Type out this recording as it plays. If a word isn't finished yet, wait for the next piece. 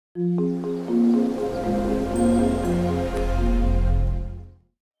Strafing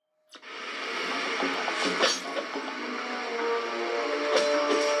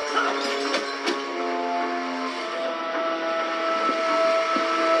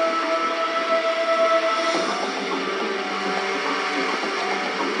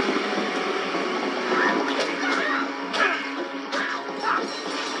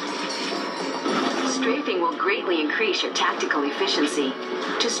will greatly increase your tactical efficiency.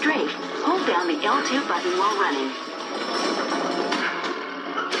 To strafe, hold down the L2 button while running.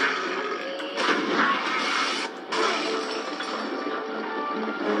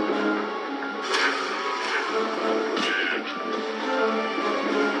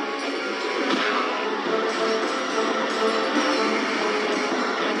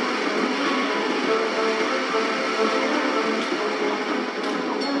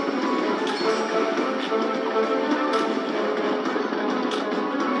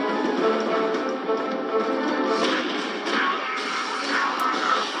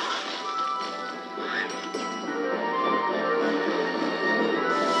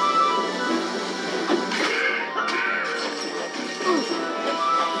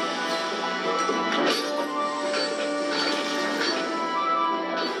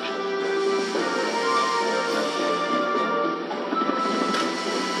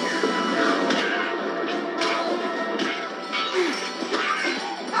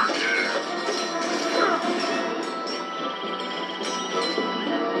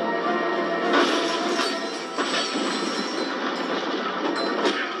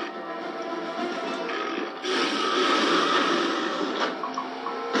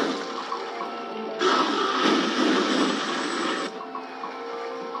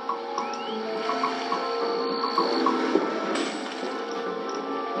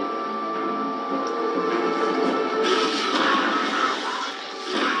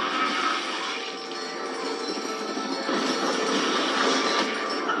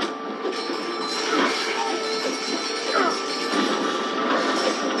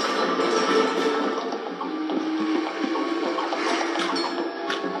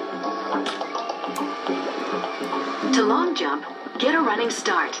 To long jump, get a running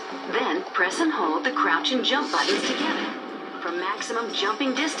start. Then press and hold the crouch and jump buttons together. For maximum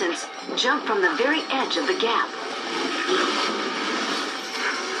jumping distance, jump from the very edge of the gap.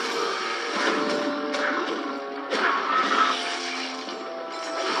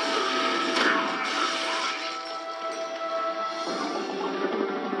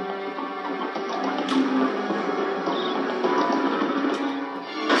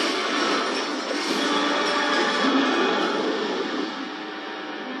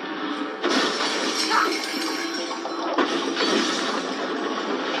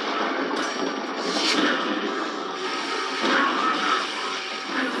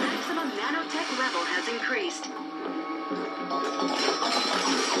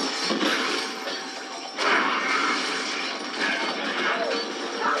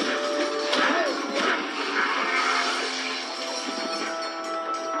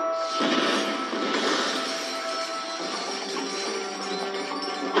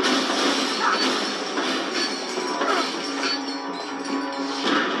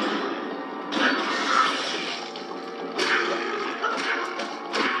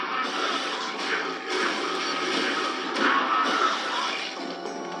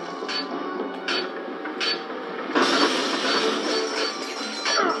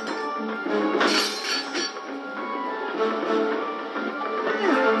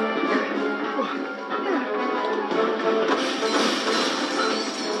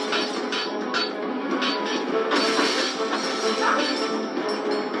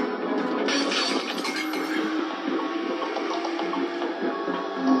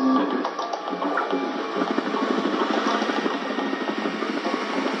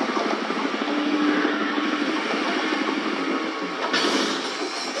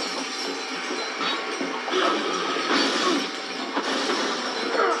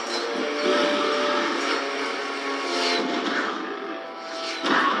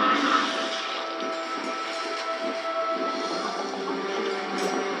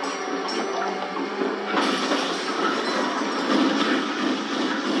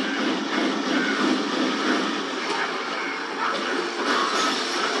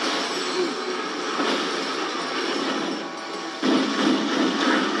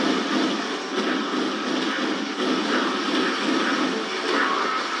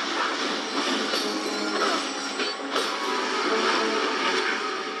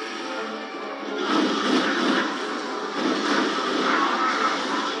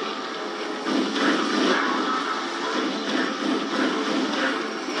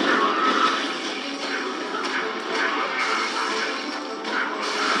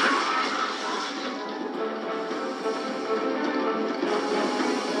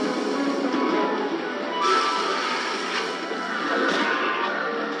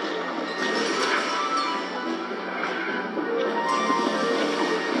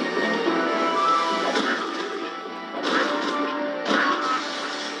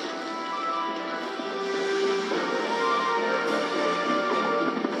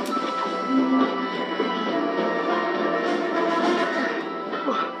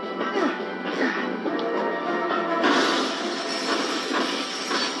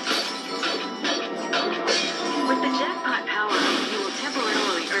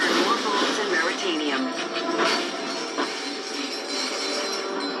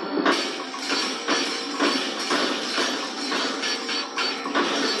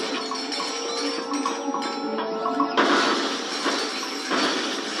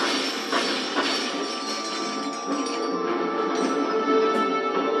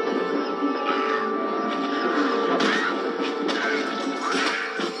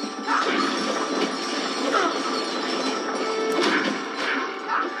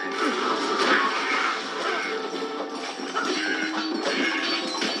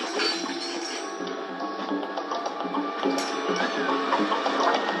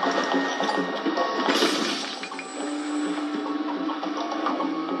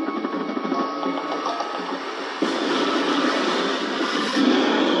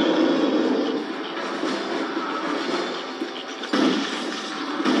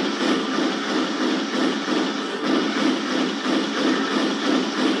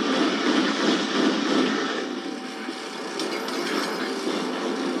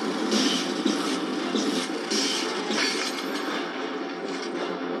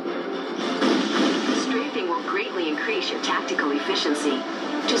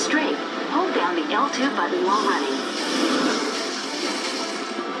 L2 button while running.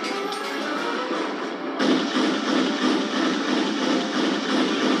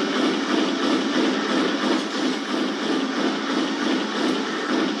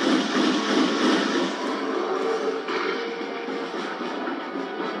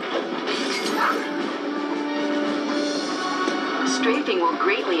 Strafing will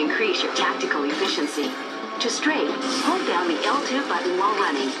greatly increase your tactical efficiency. To strafe, hold down the L2 button while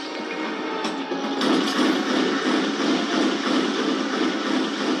running.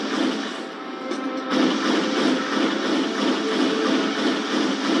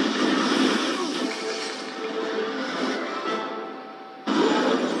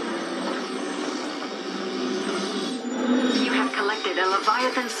 You have collected a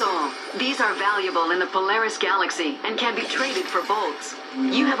Leviathan soul. These are valuable in the Polaris Galaxy and can be traded for bolts.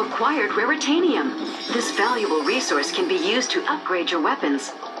 You have acquired Raritanium. This valuable resource can be used to upgrade your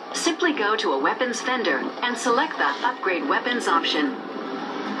weapons. Simply go to a weapons vendor and select the Upgrade Weapons option.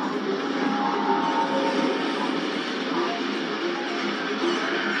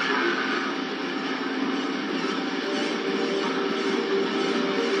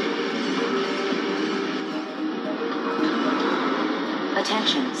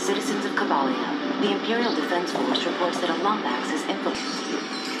 Attention, citizens of Kabalia. The Imperial Defense Force reports that a Lombax is infiltrated.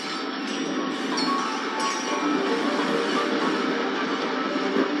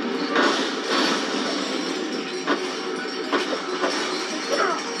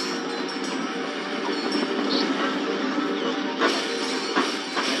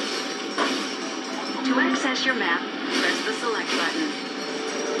 To access your map, press the select button.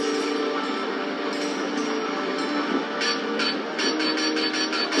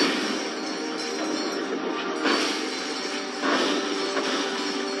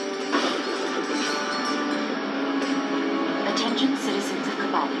 Attention, citizens of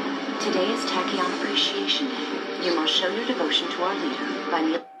Kabalia. Today is Tachyon Appreciation Day. You must show your devotion to our leader by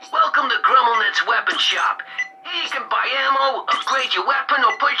Welcome to Grummelnet's Weapon Shop. Here you can buy ammo, upgrade your weapon,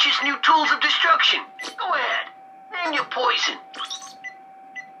 or purchase new tools of destruction. Go ahead, name your poison.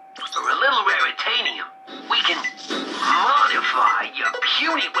 For a little Raritanium, we can modify your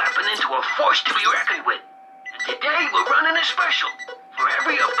puny weapon into a force to be reckoned with. And today we're running a special. For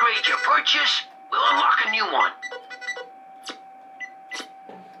every upgrade you purchase, we'll unlock a new one.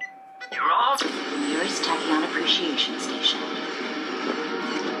 You're all... nearest Tachyon Appreciation Station.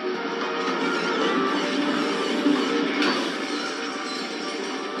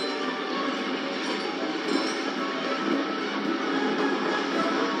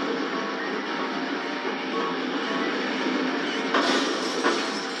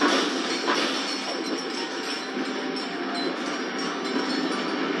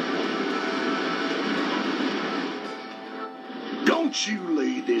 Don't you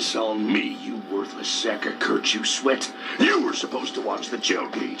lay this on me, you worthless sack of Kurt, you sweat. You were supposed to watch the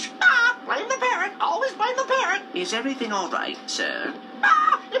jailgate. Blame the parrot. Always blame the parrot. Is everything all right, sir?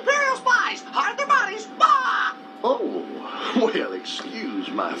 Imperial spies. Hide their bodies. Oh, well, excuse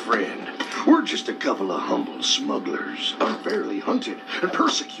my friend. We're just a couple of humble smugglers, unfairly hunted and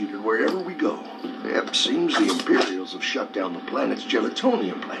persecuted wherever we go. Yep, seems the Imperials have shut down the planet's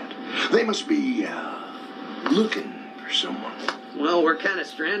gelatonium plant. They must be, looking for someone. Well, we're kind of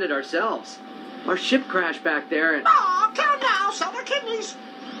stranded ourselves. Our ship crashed back there and... Tell them now. Sell their kidneys.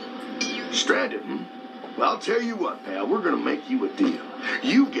 Stranded, hmm? Well, I'll tell you what, pal, we're gonna make you a deal.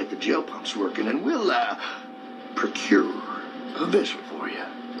 You get the gel pumps working and we'll, procure a vessel for you.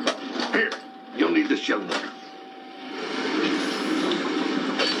 Here, you'll need this generator.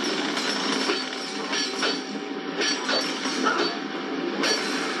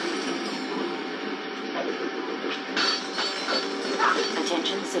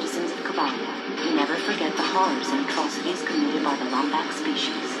 Attention, citizens of Kabalia. Never forget the horrors and atrocities committed by the Lombax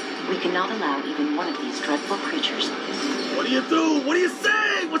species. We cannot allow even one of these dreadful creatures. What do you do? What do you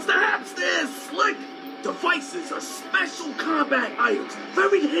say? What's the haps there, Slick? Devices are special combat items,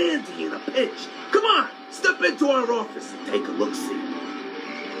 very handy in a pinch. Come on, step into our office and take a look-see.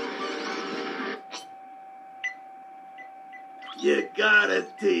 You got a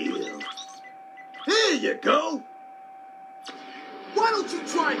deal. Here you go. Why don't you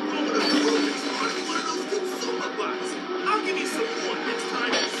try growing a ruins on one of those consumer bots? I'll give you some more next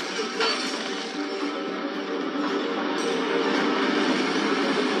time you see the gun.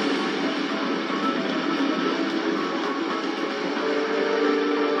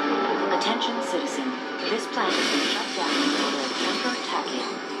 Attention, citizen. This plant has been shut down in order of Emperor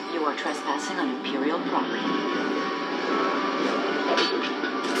Tachyon. You are trespassing on Imperial property.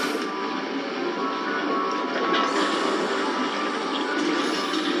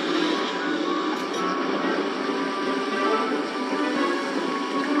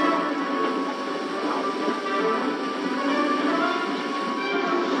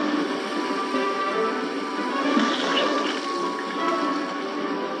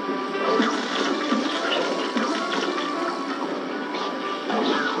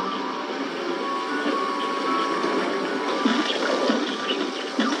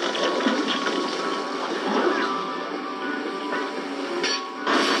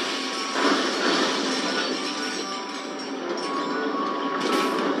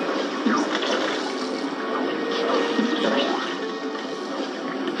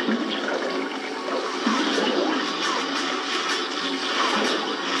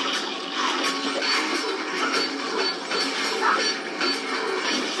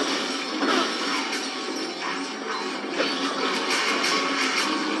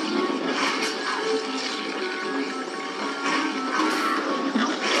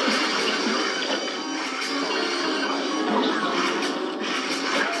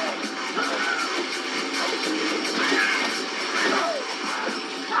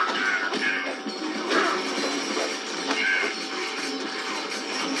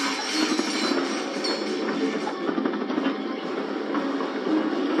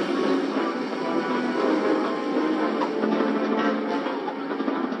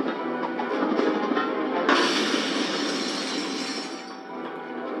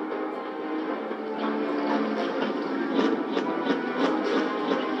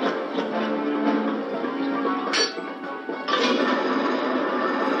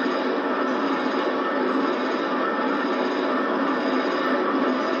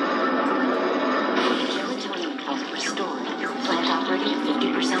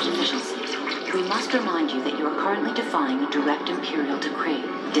 must remind you that you are currently defying a direct Imperial decree.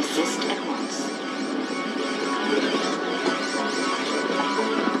 Desist at once.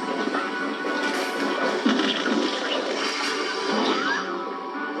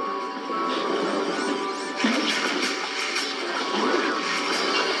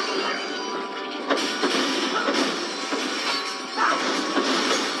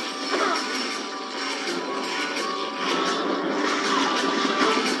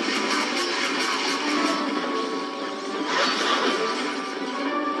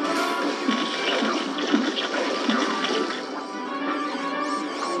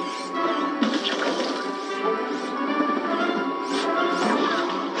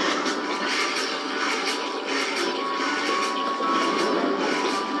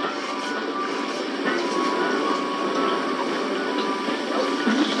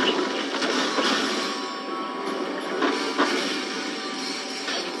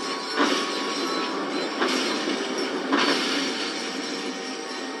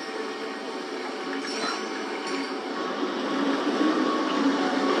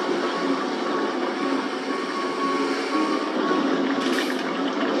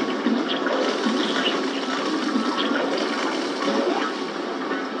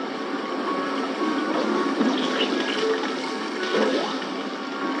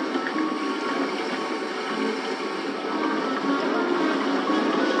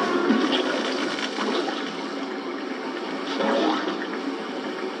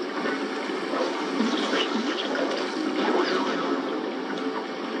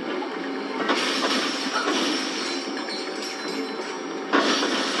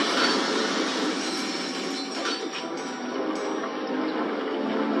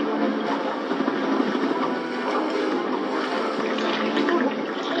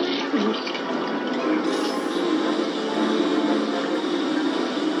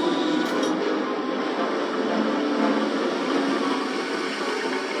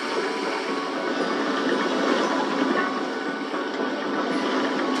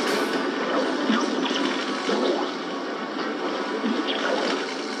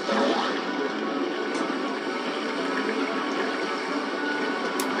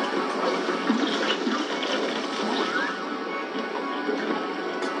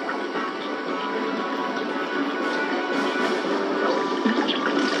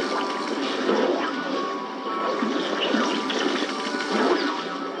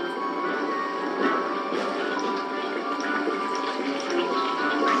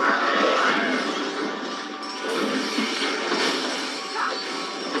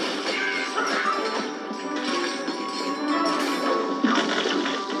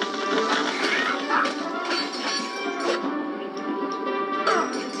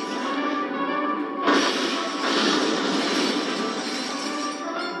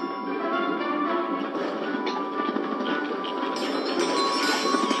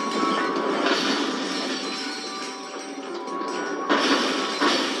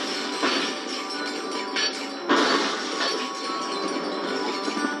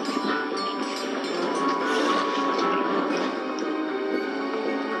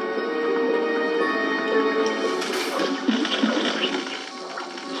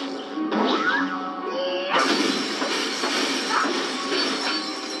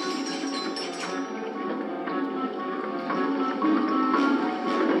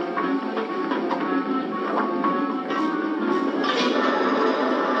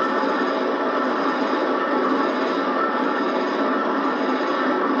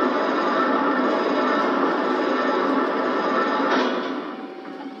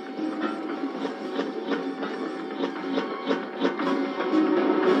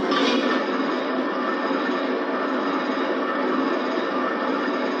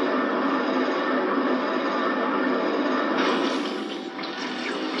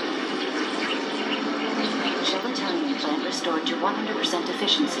 restored to 100%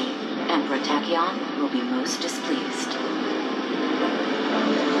 efficiency, Emperor Tachyon will be most displeased.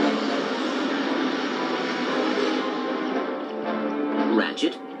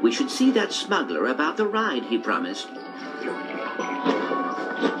 Ratchet, we should see that smuggler about the ride he promised.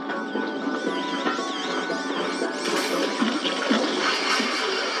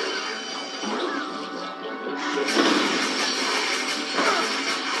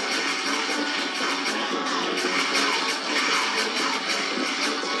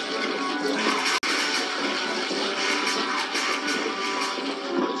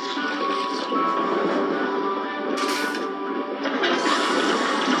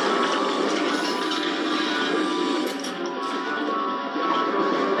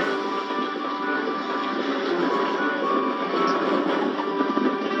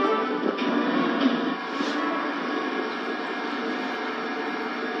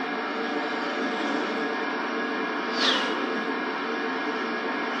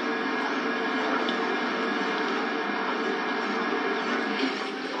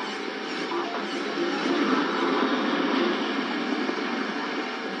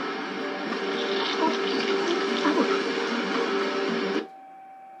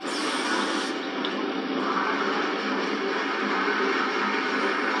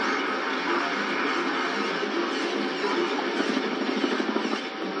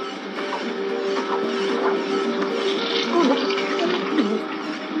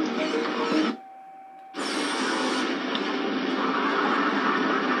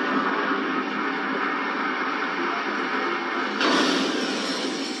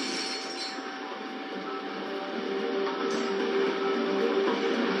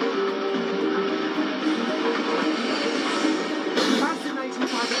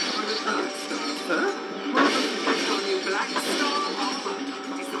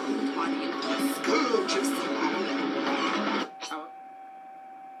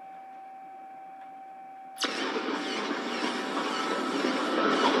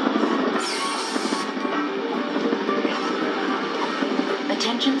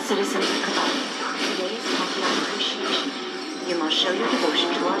 Attention citizens of Caballo. Today is Tachyon Appreciation Day. You must show your devotion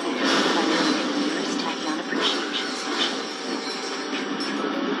to our leaders by visiting the nearest Tachyon Appreciation Station.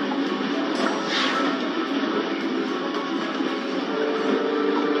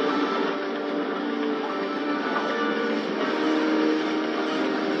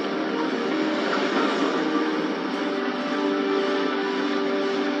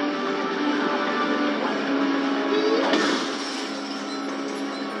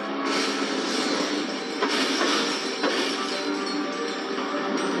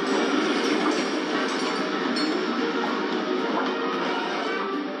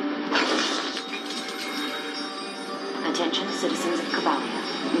 Attention citizens of Caballia.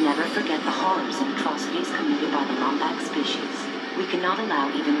 Never forget the horrors and atrocities committed by the Lombax species. We cannot allow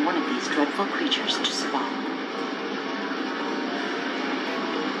even one of these dreadful creatures to survive.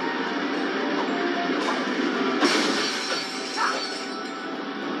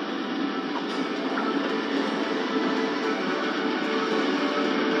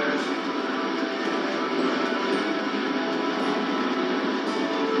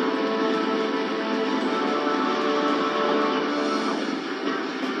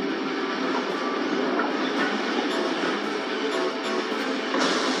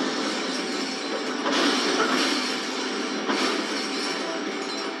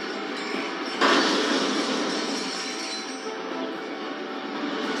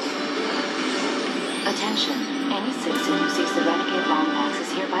 Attention. Any citizen who sees the renegade Lombax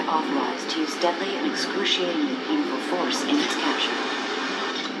is hereby authorized to use deadly and excruciatingly painful force in its capture.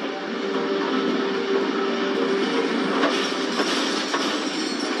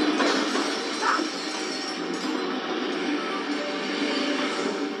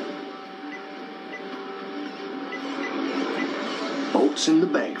 Bolts in the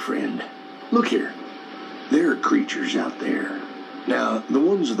bank, friend. Look here. There are creatures out there. Now, the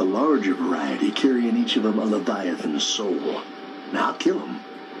ones of the larger variety carry in each of them a Leviathan soul. Now, I'll kill them,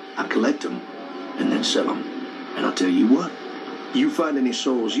 I'll collect them, and then sell them. And I'll tell you what, you find any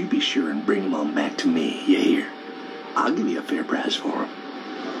souls, you be sure and bring them on back to me, you hear? I'll give you a fair price for them.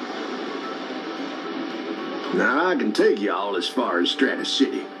 Now, I can take you all as far as Stratus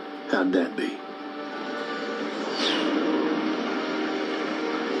City. How'd that be?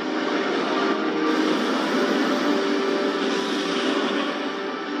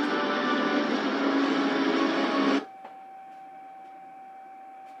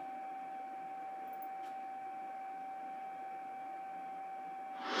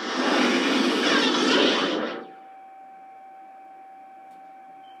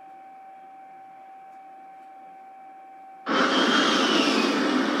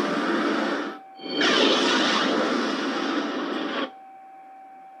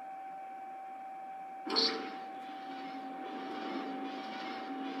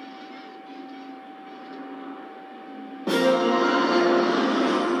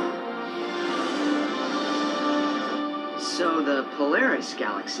 So the Polaris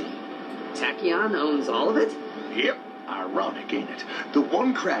Galaxy. Tachyon owns all of it? Yep. Ironic, ain't it? The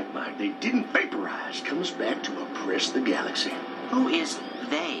one crag mine they didn't vaporize comes back to oppress the galaxy. Who is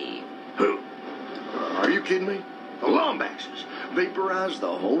they? Who? Are you kidding me? The Lombaxes vaporized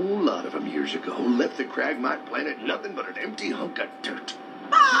the whole lot of them years ago, left the Cragmite planet nothing but an empty hunk of dirt.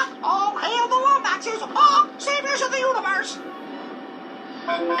 All hail the Lombaxes! Saviors of the universe!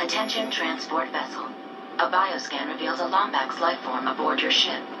 Attention transport vessel. A bioscan reveals a Lombax life form aboard your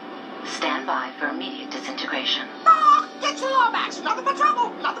ship. Stand by for immediate disintegration. Get the Lombax! Nothing but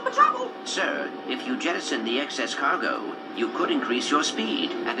trouble! Nothing but trouble! Sir, if you jettison the excess cargo, you could increase your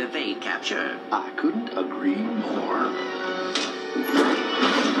speed and evade capture. I couldn't agree more.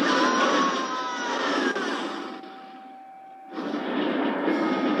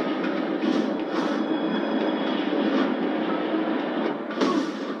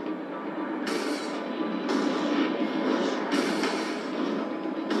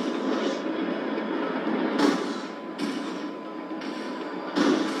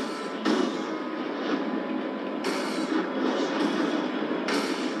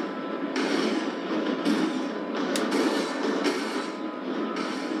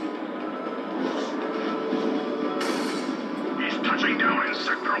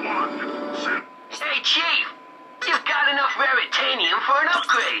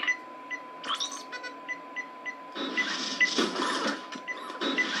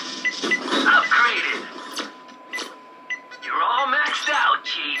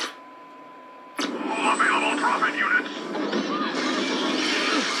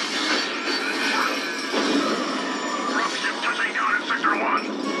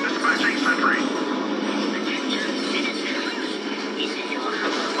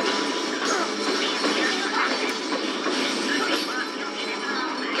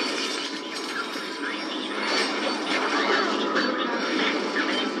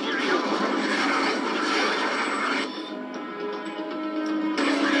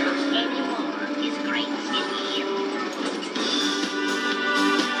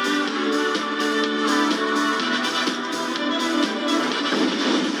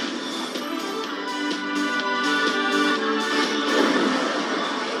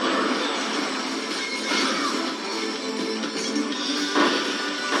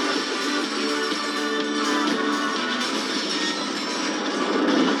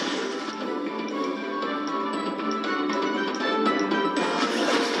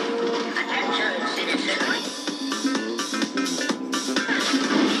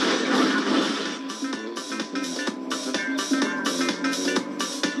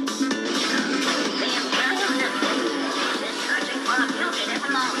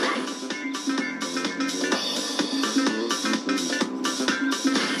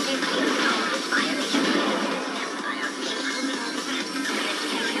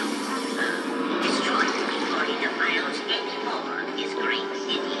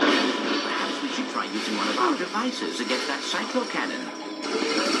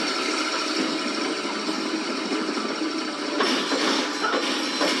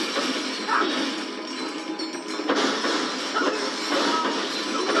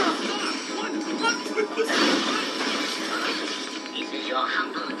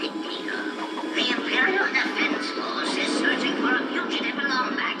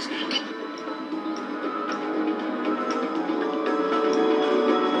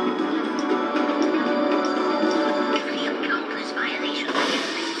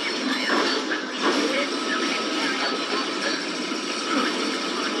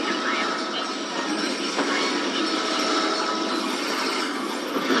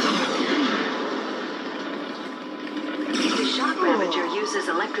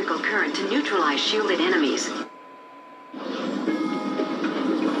 electrical current to neutralize shielded enemies.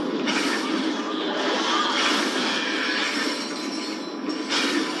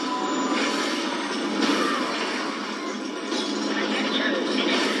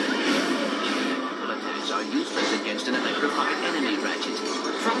 Attacks are useless against an electrified enemy, Ratchet.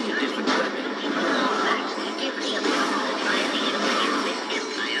 Try a different weapon.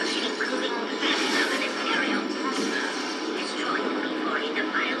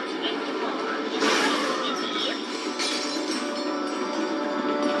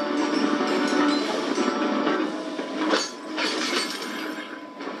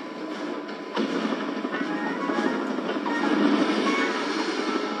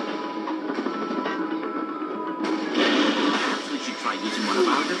 Perhaps we should try using one of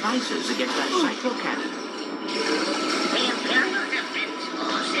our devices against that cyclo cannon. The Imperial Defense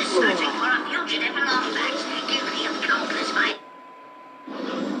Force is searching for a fugitive in Lombax.